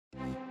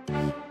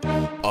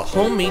A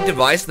homemade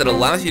device that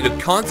allows you to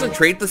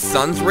concentrate the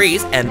sun's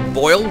rays and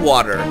boil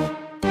water.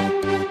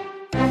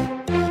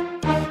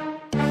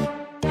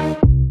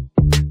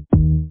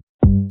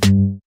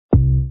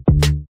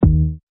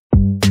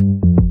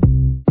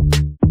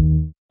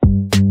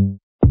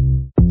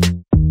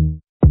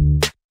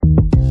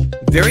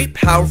 Very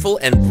powerful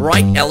and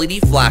bright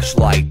LED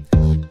flashlight.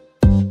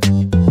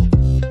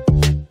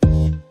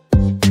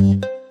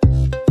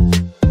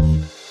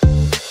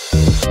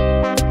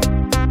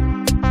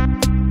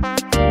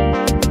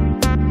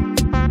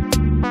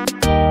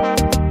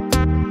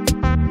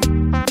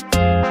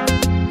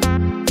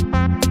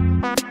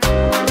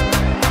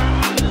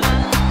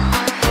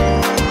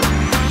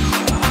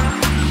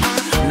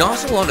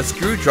 Nozzle on a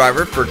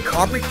screwdriver for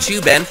copper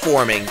tube end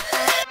forming.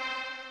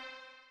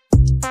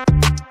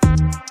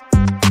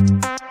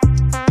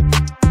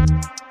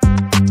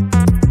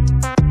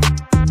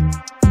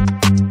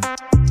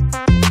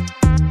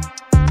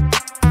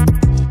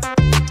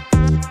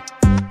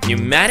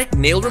 Pneumatic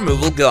nail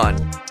removal gun.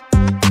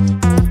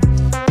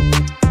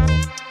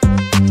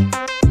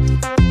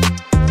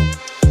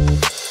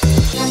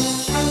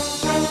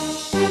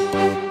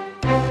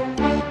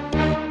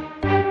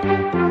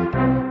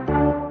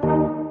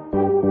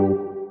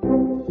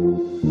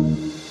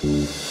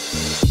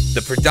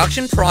 The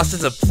production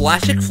process of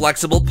plastic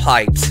flexible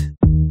pipes.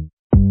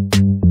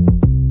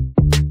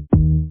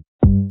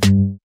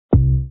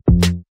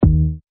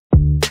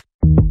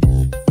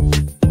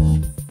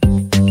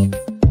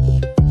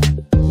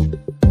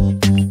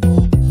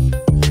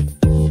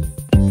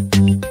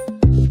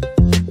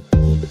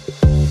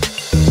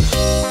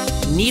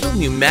 Needle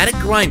pneumatic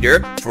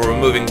grinder for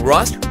removing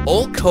rust,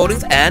 old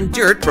coatings, and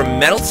dirt from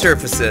metal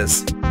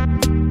surfaces.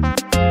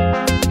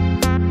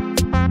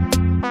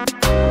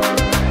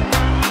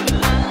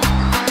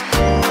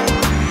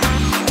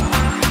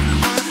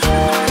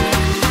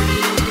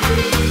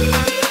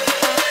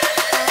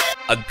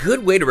 A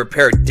good way to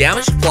repair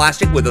damaged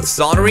plastic with a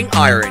soldering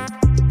iron.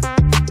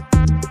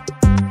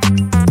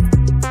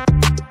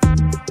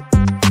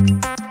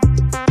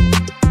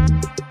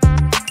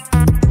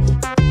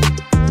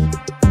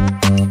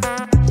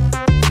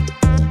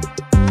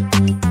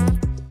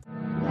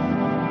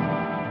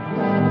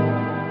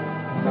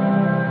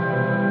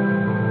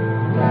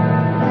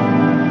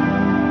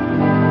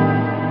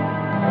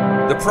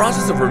 The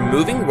process of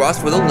removing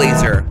rust with a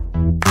laser.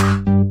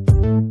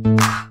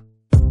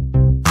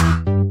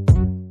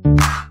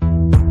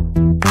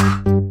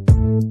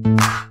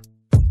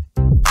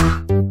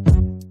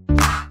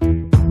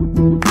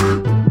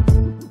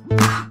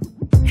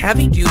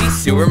 Heavy-duty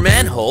sewer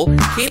manhole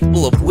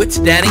capable of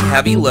withstanding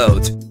heavy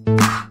loads.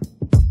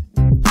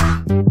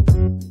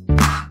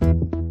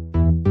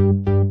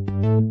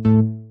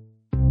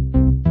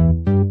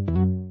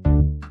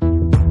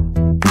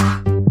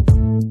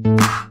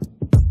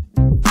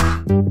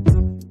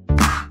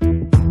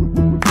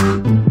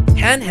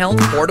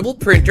 Handheld portable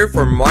printer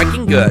for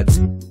marking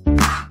goods.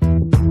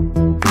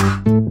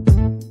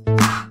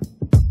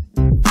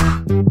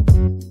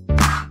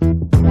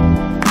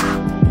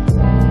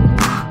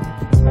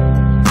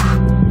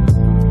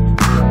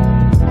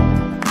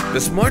 The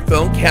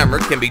smartphone camera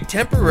can be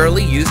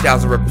temporarily used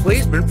as a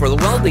replacement for the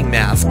welding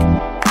mask.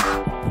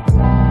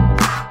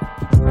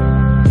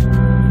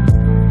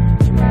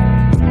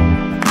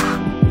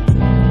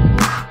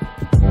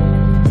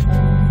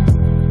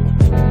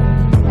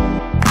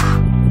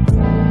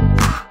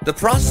 The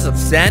process of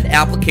sand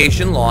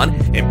application lawn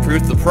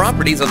improves the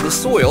properties of the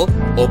soil,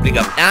 opening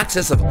up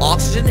access of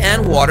oxygen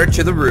and water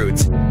to the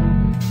roots.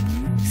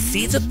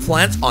 Seeds of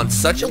plants on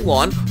such a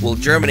lawn will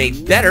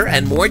germinate better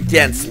and more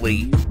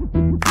densely.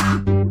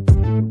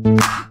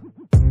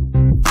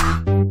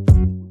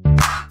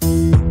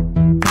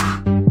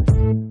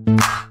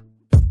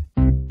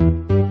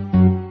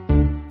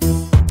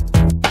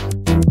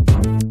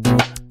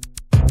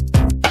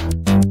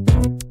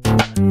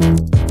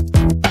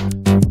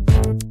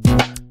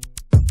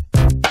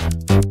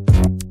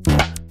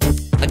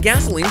 A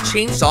gasoline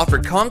chainsaw for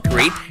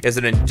concrete is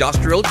an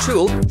industrial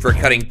tool for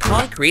cutting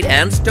concrete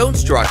and stone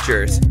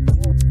structures.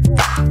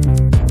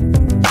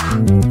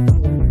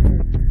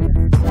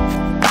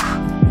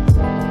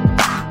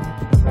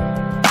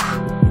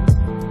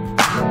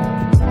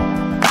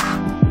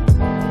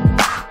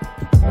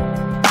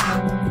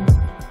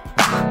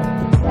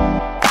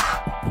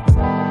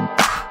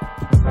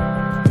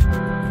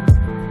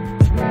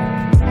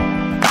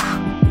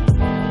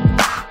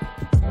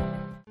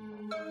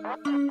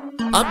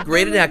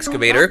 Upgraded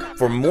excavator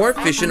for more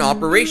efficient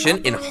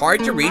operation in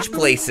hard-to-reach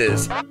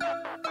places.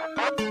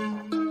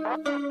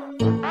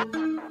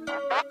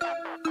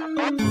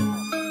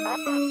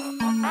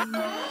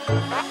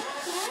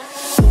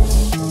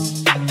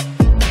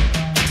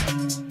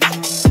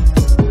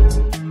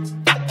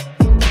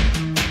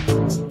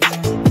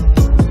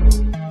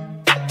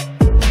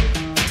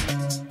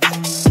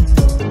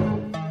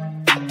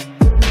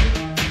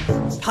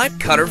 Pipe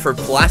cutter for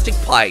plastic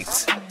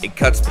pipes. It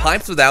cuts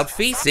pipes without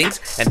facings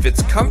and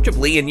fits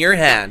comfortably in your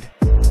hand.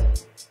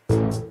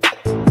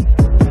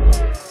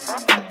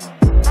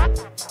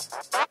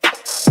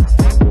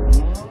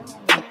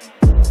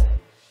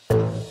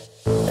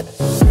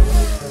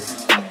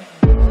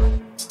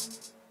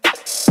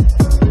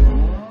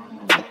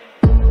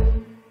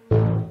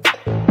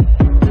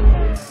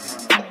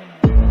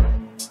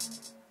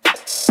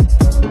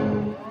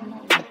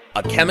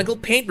 A chemical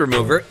paint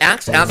remover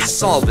acts as a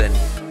solvent.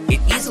 It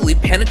easily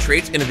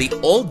penetrates into the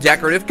old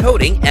decorative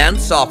coating and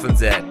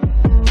softens it.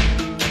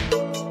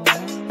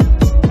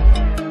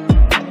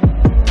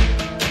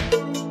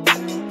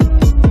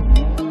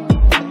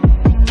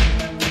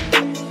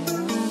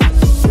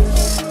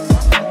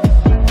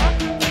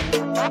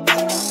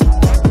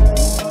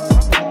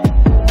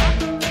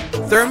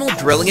 Thermal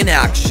drilling in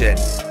action.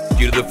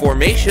 Due to the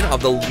formation of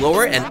the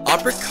lower and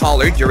upper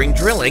collar during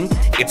drilling,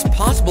 it's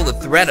possible to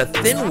thread a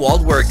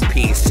thin-walled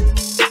workpiece.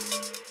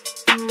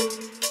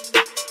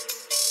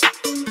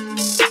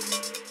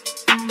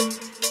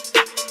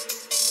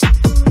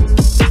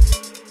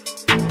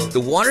 The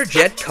water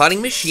jet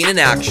cutting machine in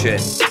action.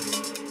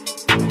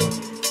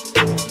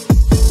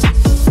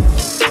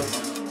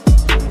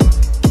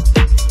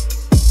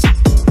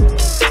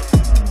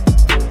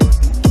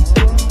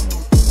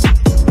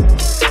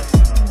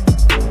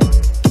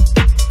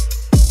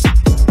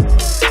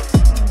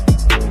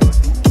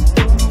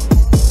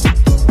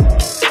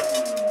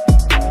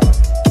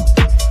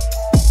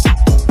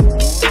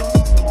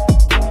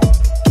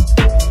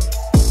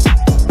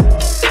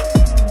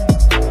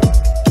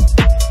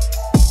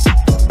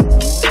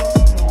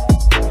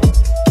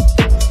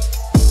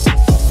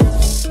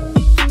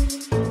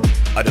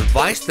 A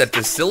device that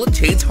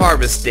facilitates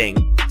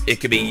harvesting. It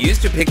can be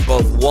used to pick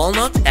both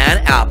walnuts and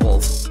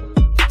apples.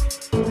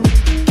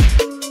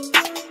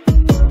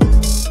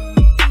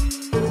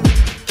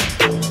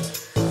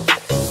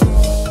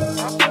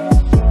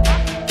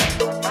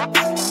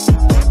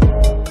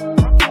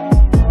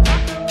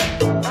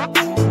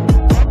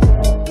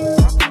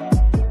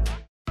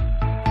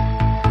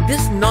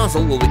 This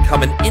nozzle will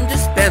become an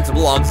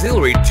indispensable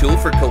auxiliary tool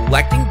for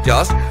collecting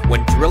dust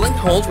when drilling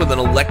holes with an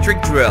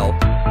electric drill.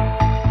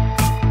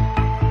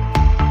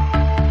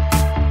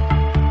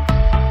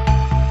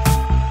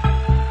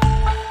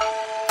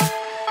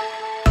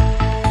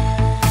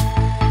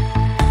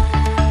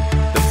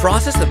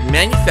 Process of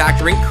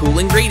manufacturing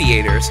cooling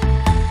radiators.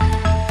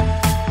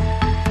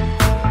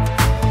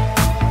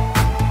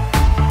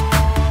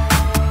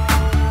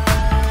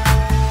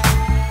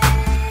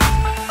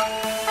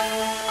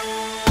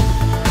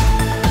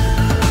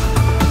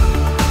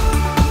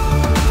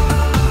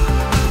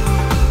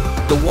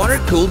 The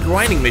water-cooled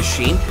grinding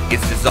machine is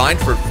designed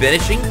for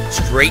finishing,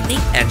 straightening,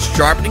 and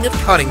sharpening of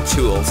cutting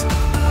tools.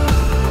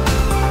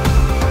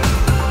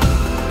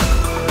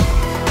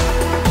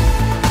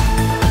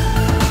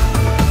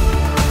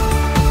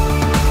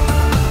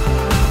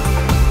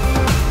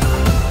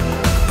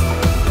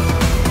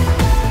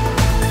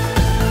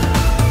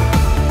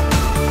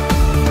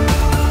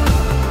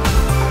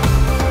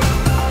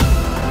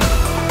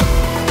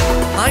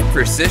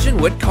 Precision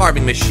wood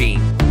carving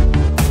machine.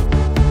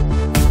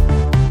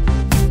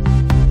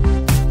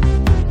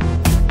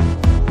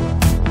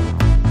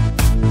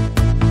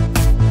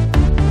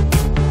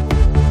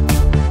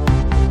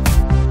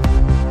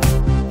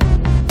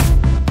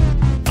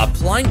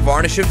 Applying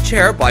varnish of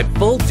chair by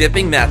full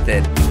dipping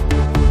method.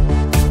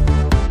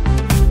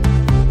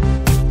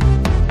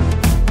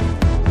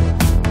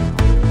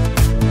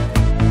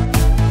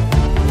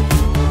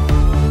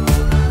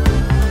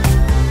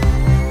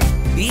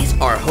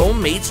 Are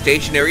homemade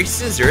stationary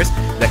scissors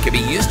that can be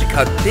used to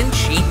cut thin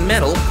sheet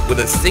metal with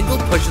a single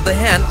push of the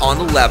hand on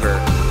the lever.